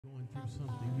through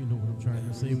something, you know what I'm trying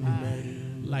to say.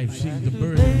 When life seems to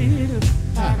burden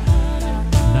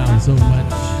down so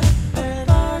much,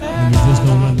 and you just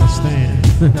don't understand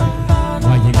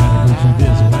why you gotta go through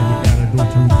this, why you gotta go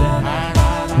through that.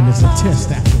 And it's a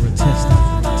test after a test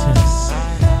after a test.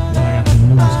 Well, I got the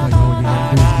news for you. All you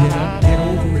gotta do is get up, get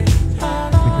over it,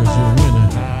 because you're a winner.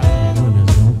 The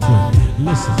winners don't quit.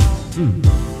 Listen.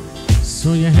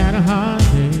 So you had a hard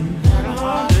day.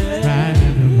 Tried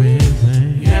everything.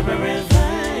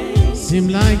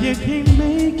 Seemed like you can't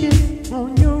make it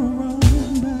on your own,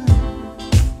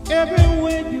 but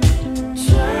everywhere you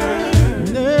turn,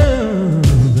 the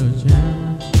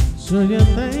challenge. So you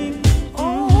think,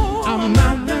 I'm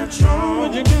not that strong.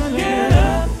 What you gotta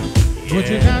do? What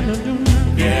you gotta do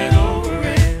now? Get over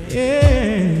it.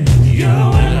 Yeah, you're a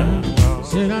winner.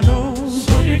 Said I know.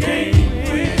 So you can't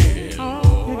quit.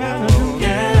 All you gotta do,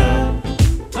 get up.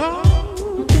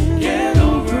 Oh, get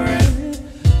over it.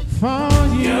 For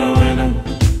you're a winner.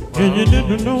 And you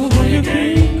didn't know what you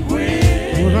can't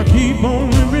quit. But I keep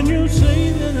on hearing you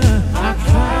say that I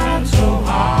tried so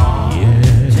hard,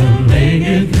 yeah, to make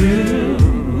it through.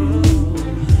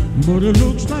 But it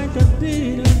looks like a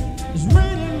deal is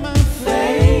right in my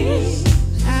face.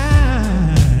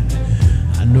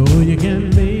 I know you can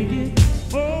make it.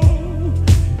 Oh,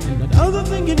 and the other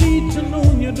thing you need to know,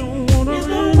 you don't want to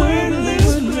run away to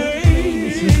this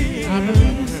place. I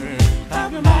believe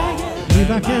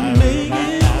I can make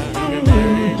it.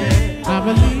 I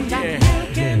believe. I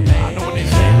know what they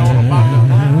say all about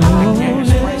it. I can't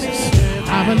express it.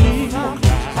 I believe.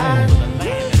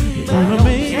 Gonna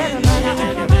make it.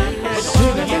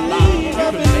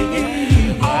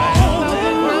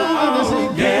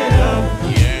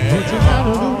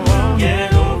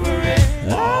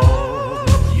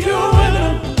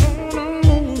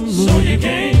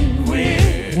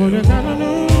 What you gotta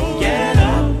do? Get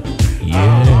up.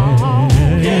 Yeah.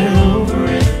 Get over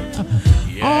it.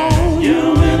 Oh, you're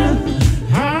a winner.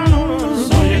 I know.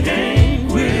 So you can't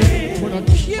quit. But I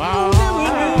keep on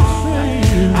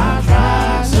living. I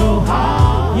tried so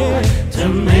hard, yeah, to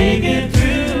make it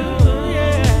through.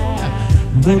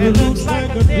 Yeah. But it looks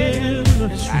like a deal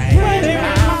right in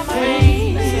my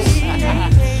face.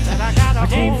 I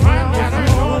can't find what I'm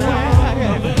going to.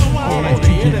 All I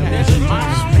teach is my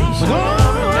space.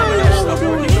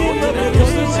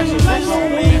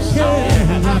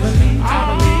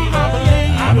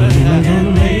 I believe I'm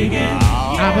gonna make it.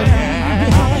 I believe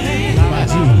I'm gonna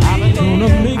make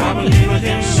it. I believe we're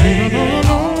gonna make it.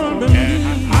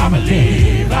 I believe we're gonna make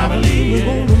it. I believe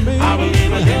we're gonna make it. I believe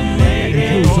we're gonna make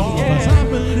it.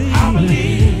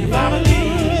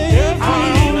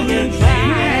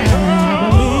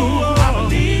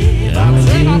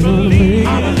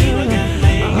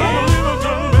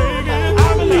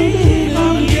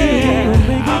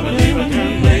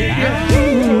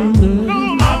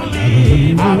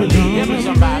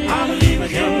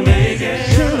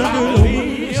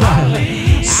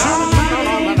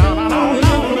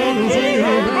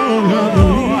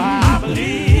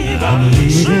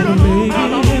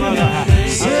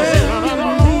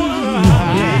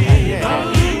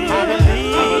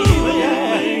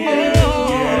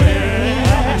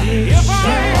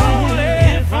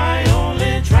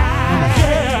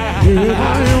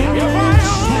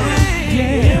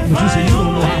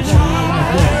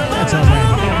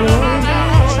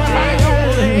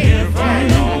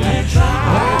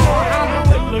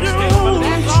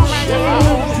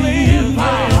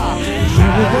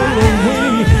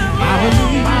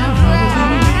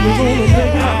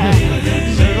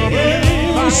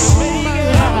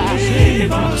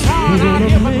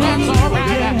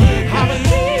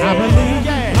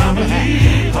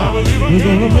 I believe we're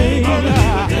gonna make it.